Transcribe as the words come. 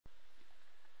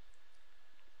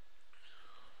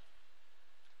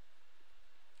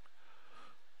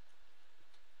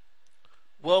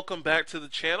Welcome back to the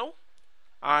channel.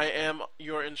 I am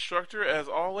your instructor, as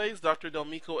always, Dr.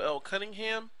 Delmico L.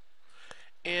 Cunningham.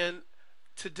 And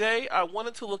today I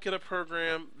wanted to look at a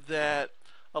program that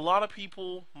a lot of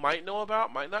people might know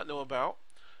about, might not know about.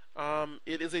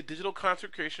 It is a digital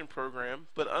content creation program,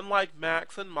 but unlike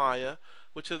Max and Maya,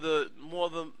 which are the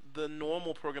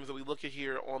normal programs that we look at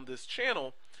here on this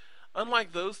channel,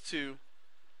 unlike those two,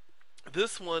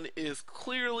 this one is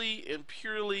clearly and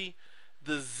purely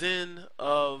the zen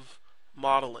of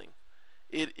modeling.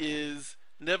 It is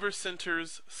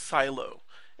Nevercenter's Silo,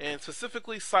 and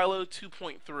specifically Silo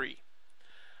 2.3.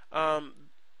 Um,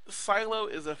 Silo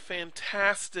is a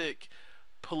fantastic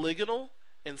polygonal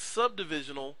and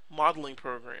subdivisional modeling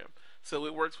program. So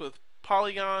it works with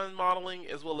polygon modeling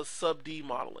as well as sub-D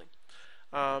modeling.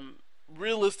 Um,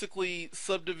 Realistically,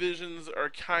 subdivisions are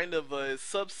kind of a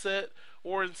subset,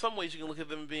 or in some ways you can look at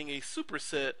them being a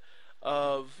superset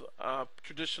of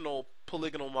traditional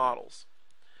polygonal models.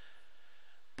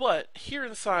 But here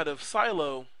inside of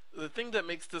Silo, the thing that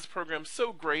makes this program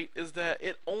so great is that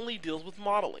it only deals with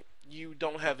modeling. You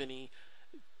don't have any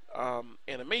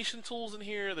animation tools in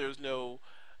here. There's no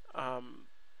um,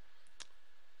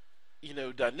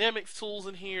 dynamics tools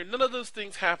in here. None of those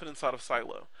things happen inside of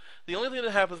Silo. The only thing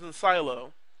that happens in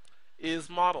Silo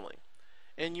is modeling.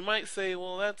 And you might say,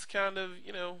 well, that's kind of,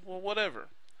 well, whatever.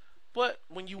 But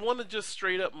when you want to just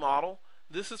straight up model,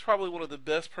 this is probably one of the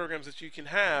best programs that you can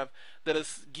have that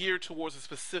is geared towards a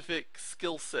specific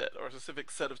skill set or a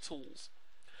specific set of tools.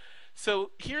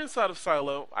 So here inside of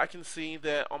Silo, I can see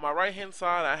that on my right hand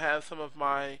side I have some of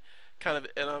my kind of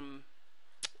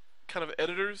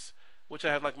editors, which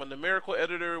I have like my numerical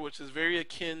editor, which is very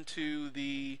akin to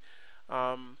the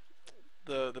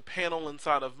panel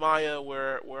inside of Maya,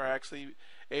 where I actually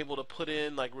able to put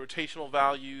in like rotational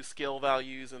values, scale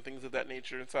values, and things of that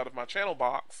nature inside of my channel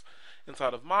box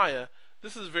inside of Maya.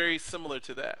 This is very similar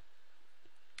to that.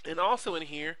 And also in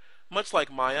here, much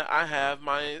like Maya, I have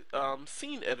my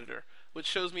scene editor, which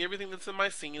shows me everything that's in my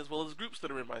scene as well as groups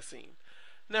that are in my scene.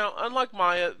 Now, unlike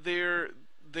Maya, there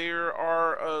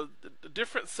are a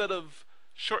different set of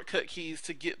shortcut keys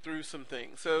to get through some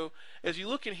things. So as you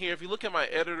look in here, if you look at my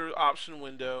editor option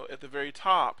window at the very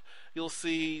top, you'll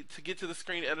see to get to the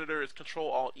screen editor it's Control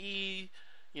Alt E.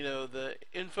 The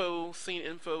scene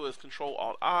info is Control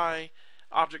Alt I.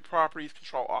 Object properties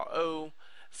Control Alt O.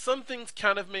 Some things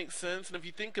kind of make sense, and if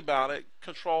you think about it,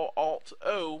 Control Alt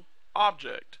O,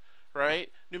 object,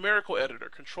 right? Numerical editor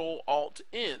Control Alt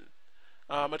N.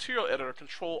 Material editor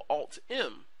Control Alt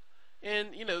M.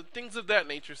 And things of that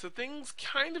nature. So things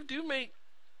kind of do make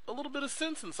a little bit of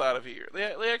sense inside of here.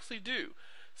 They actually do.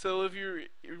 So if you're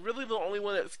really, the only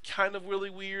one that's kind of really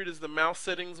weird is the mouse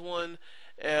settings one,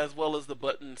 as well as the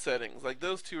button settings. Like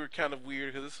those two are kind of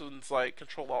weird because this one's like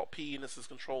Control Alt P and this is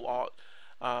Control Alt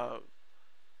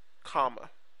comma.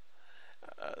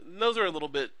 Those are a little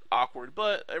bit awkward,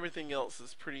 but everything else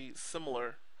is pretty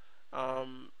similar.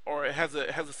 Or it has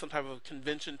some type of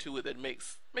convention to it that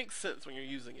makes sense when you're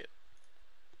using it.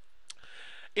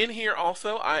 In here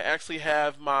also, I actually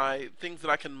have my things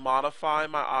that I can modify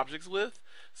my objects with.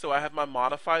 So I have my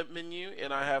modify menu,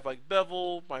 and I have like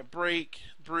bevel, my break,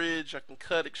 bridge. I can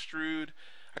cut, extrude.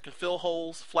 I can fill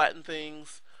holes, flatten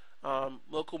things,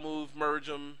 local move, merge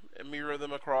them, and mirror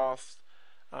them across.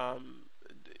 And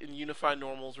unify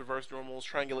normals, reverse normals,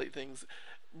 triangulate things.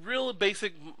 Real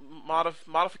basic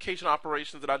modification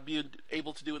operations that I'd be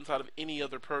able to do inside of any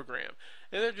other program.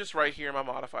 And they're just right here in my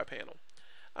modify panel.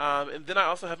 And then I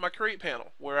also have my create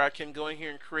panel where I can go in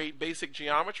here and create basic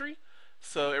geometry.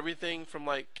 So everything from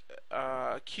like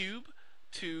a cube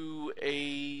to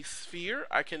a sphere,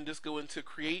 I can just go into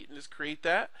create and just create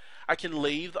that. I can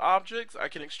lathe objects, I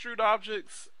can extrude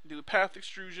objects, do path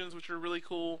extrusions, which are really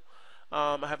cool.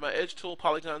 I have my edge tool,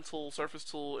 polygon tool, surface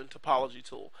tool, and topology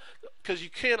tool. Because you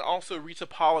can also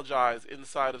retopologize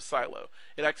inside of Silo.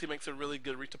 It actually makes a really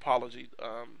good retopology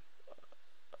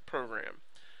program.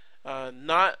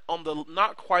 Not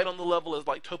quite on the level as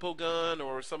like TopoGun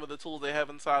or some of the tools they have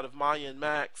inside of Maya and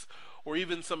Max, or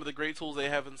even some of the great tools they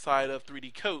have inside of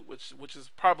 3D Coat, which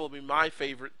is probably my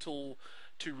favorite tool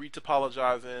to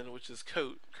retopologize in, which is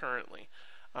Coat currently.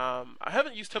 I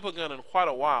haven't used TopoGun in quite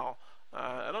a while.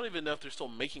 I don't even know if they're still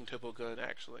making TopoGun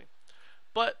actually,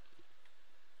 but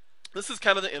this is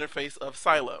kind of the interface of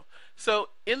Silo. So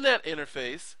in that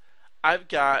interface, I've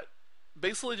got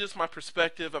basically just my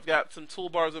perspective. I've got some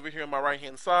toolbars over here on my right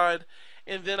hand side,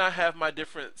 and then I have my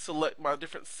different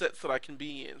sets that I can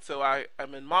be in. So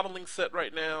I'm in modeling set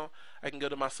right now. I can go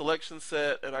to my selection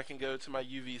set, and I can go to my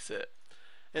UV set.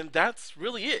 And that's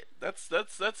really it. That's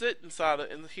it inside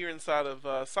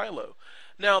of Silo.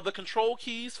 Now the control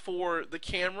keys for the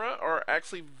camera are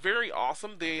actually very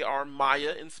awesome. They are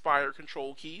Maya inspired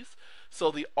control keys.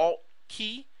 So the Alt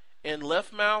key and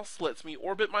left mouse lets me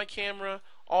orbit my camera.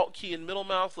 Alt key and middle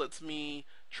mouse lets me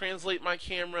translate my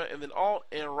camera, and then Alt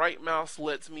and right mouse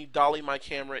lets me dolly my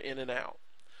camera in and out.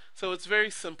 So it's very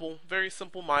simple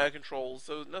Maya controls.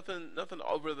 So nothing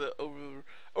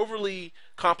overly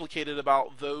complicated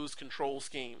about those control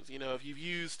schemes. You know, if you've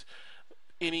used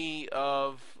any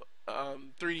of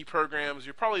 3D programs,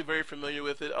 you're probably very familiar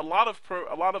with it. A lot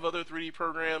of other 3D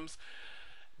programs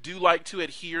do like to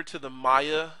adhere to the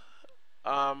Maya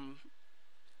um,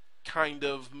 kind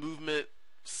of movement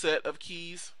set of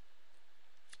keys.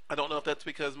 I don't know if that's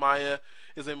because Maya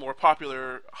is a more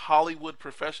popular Hollywood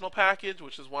professional package,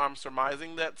 which is why I'm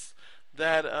surmising that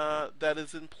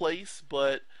is in place.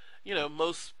 But you know,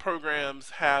 most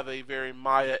programs have a very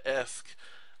Maya-esque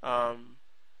um,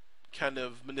 kind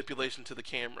of manipulation to the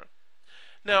camera.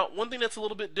 Now, one thing that's a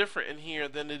little bit different in here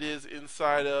than it is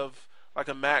inside of like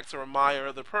a Max or a Maya or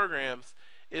other programs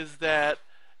is that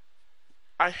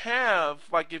I have,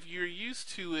 like, if you're used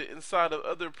to it inside of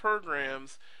other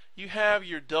programs, you have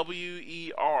your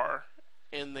WER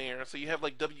in there. So you have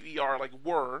like WER, like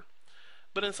were,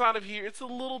 but inside of here, it's a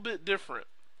little bit different.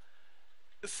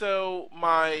 So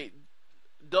my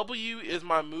W is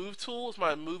my move tool, is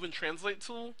my move and translate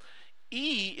tool.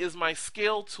 E is my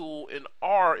scale tool, and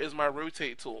R is my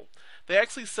rotate tool. They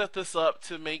actually set this up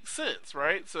to make sense,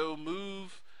 right? So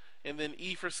move, and then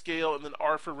E for scale, and then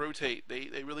R for rotate.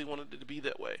 They really wanted it to be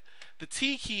that way. The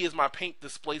T key is my paint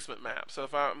displacement map. So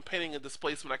if I'm painting a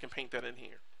displacement, I can paint that in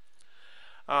here.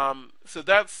 So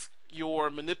that's your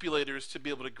manipulators to be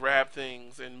able to grab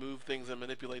things and move things and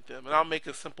manipulate them. And I'll make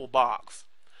a simple box.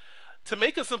 To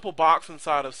make a simple box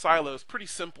inside of Silo is pretty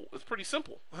simple. It's pretty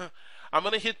simple. I'm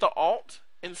going to hit the Alt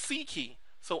and C key.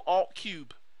 So Alt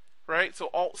cube, right? So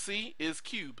Alt C is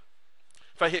cube.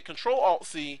 If I hit Control Alt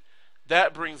C,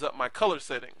 that brings up my color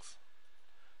settings.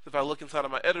 If I look inside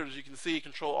of my editors, you can see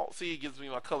Control Alt C gives me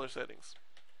my color settings.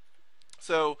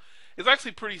 So it's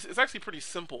actually pretty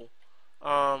simple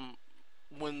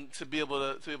when to be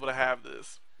able to have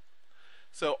this.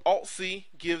 So Alt C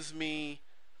gives me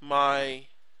my,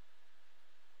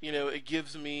 it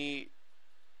gives me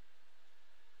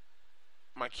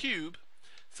my cube.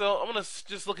 So I'm going to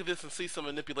just look at this and see some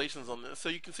manipulations on this. So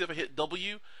you can see if I hit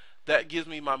W, that gives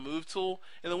me my move tool.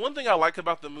 And the one thing I like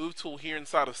about the move tool here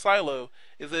inside of Silo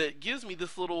is that it gives me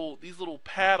these little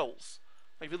paddles.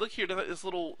 Like if you look here, this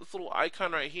little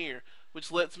icon right here,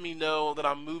 which lets me know that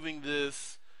I'm moving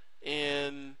this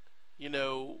in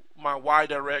my Y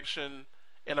direction,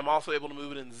 and I'm also able to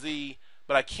move it in Z,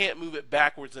 but I can't move it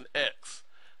backwards in X.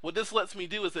 What this lets me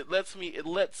do is it lets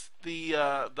the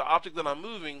object that I'm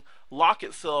moving lock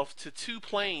itself to two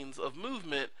planes of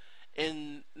movement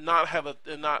and not have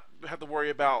to worry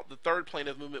about the third plane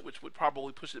of movement, which would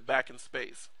probably push it back in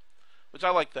space. Which I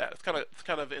like that. It's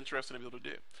kind of interesting to be able to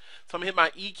do. So I'm gonna hit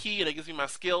my E key and it gives me my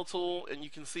scale tool, and you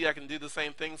can see I can do the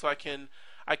same thing. So I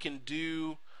can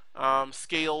do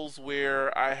scales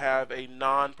where I have a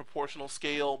non-proportional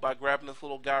scale by grabbing this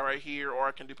little guy right here, or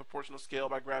I can do proportional scale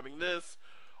by grabbing this,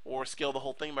 or scale the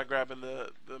whole thing by grabbing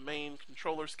the main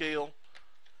controller scale.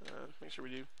 Make sure we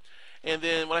do. And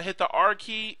then when I hit the R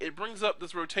key, it brings up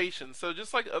this rotation. So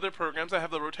just like other programs, I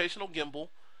have the rotational gimbal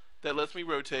that lets me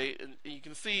rotate, and you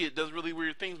can see it does really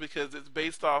weird things because it's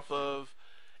based off of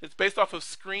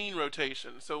screen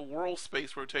rotation, so world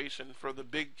space rotation for the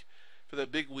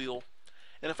big wheel.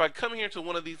 And if I come here to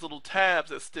one of these little tabs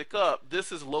that stick up,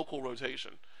 this is local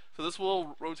rotation. So this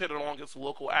will rotate along its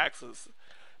local axis.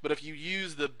 But if you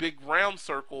use the big round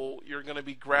circle, you're going to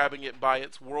be grabbing it by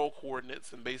its world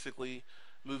coordinates and basically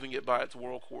moving it by its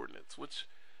world coordinates,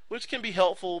 which can be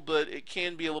helpful, but it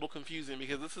can be a little confusing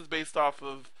because this is based off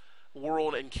of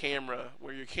world and camera,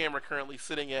 where your camera currently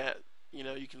sitting at,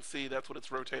 you can see that's what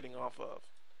it's rotating off of.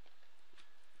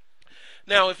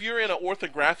 Now, if you're in an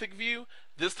orthographic view,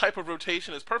 this type of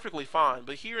rotation is perfectly fine,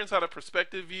 but here inside a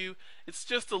perspective view, it's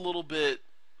just a little bit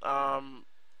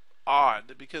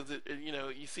odd because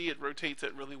you see it rotates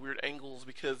at really weird angles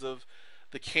because of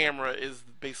the camera is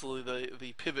basically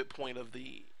the pivot point of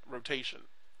the rotation.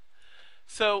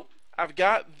 So I've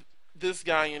got this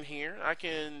guy in here. I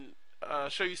can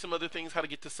show you some other things, how to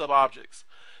get to sub-objects.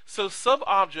 So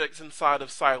sub-objects inside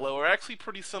of Silo are actually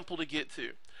pretty simple to get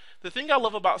to. The thing I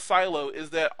love about Silo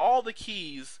is that all the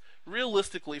keys,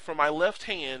 realistically, for my left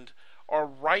hand, are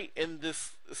right in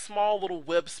this small little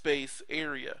web space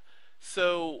area.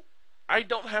 So I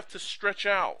don't have to stretch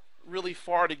out really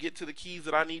far to get to the keys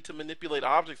that I need to manipulate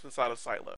objects inside of Silo.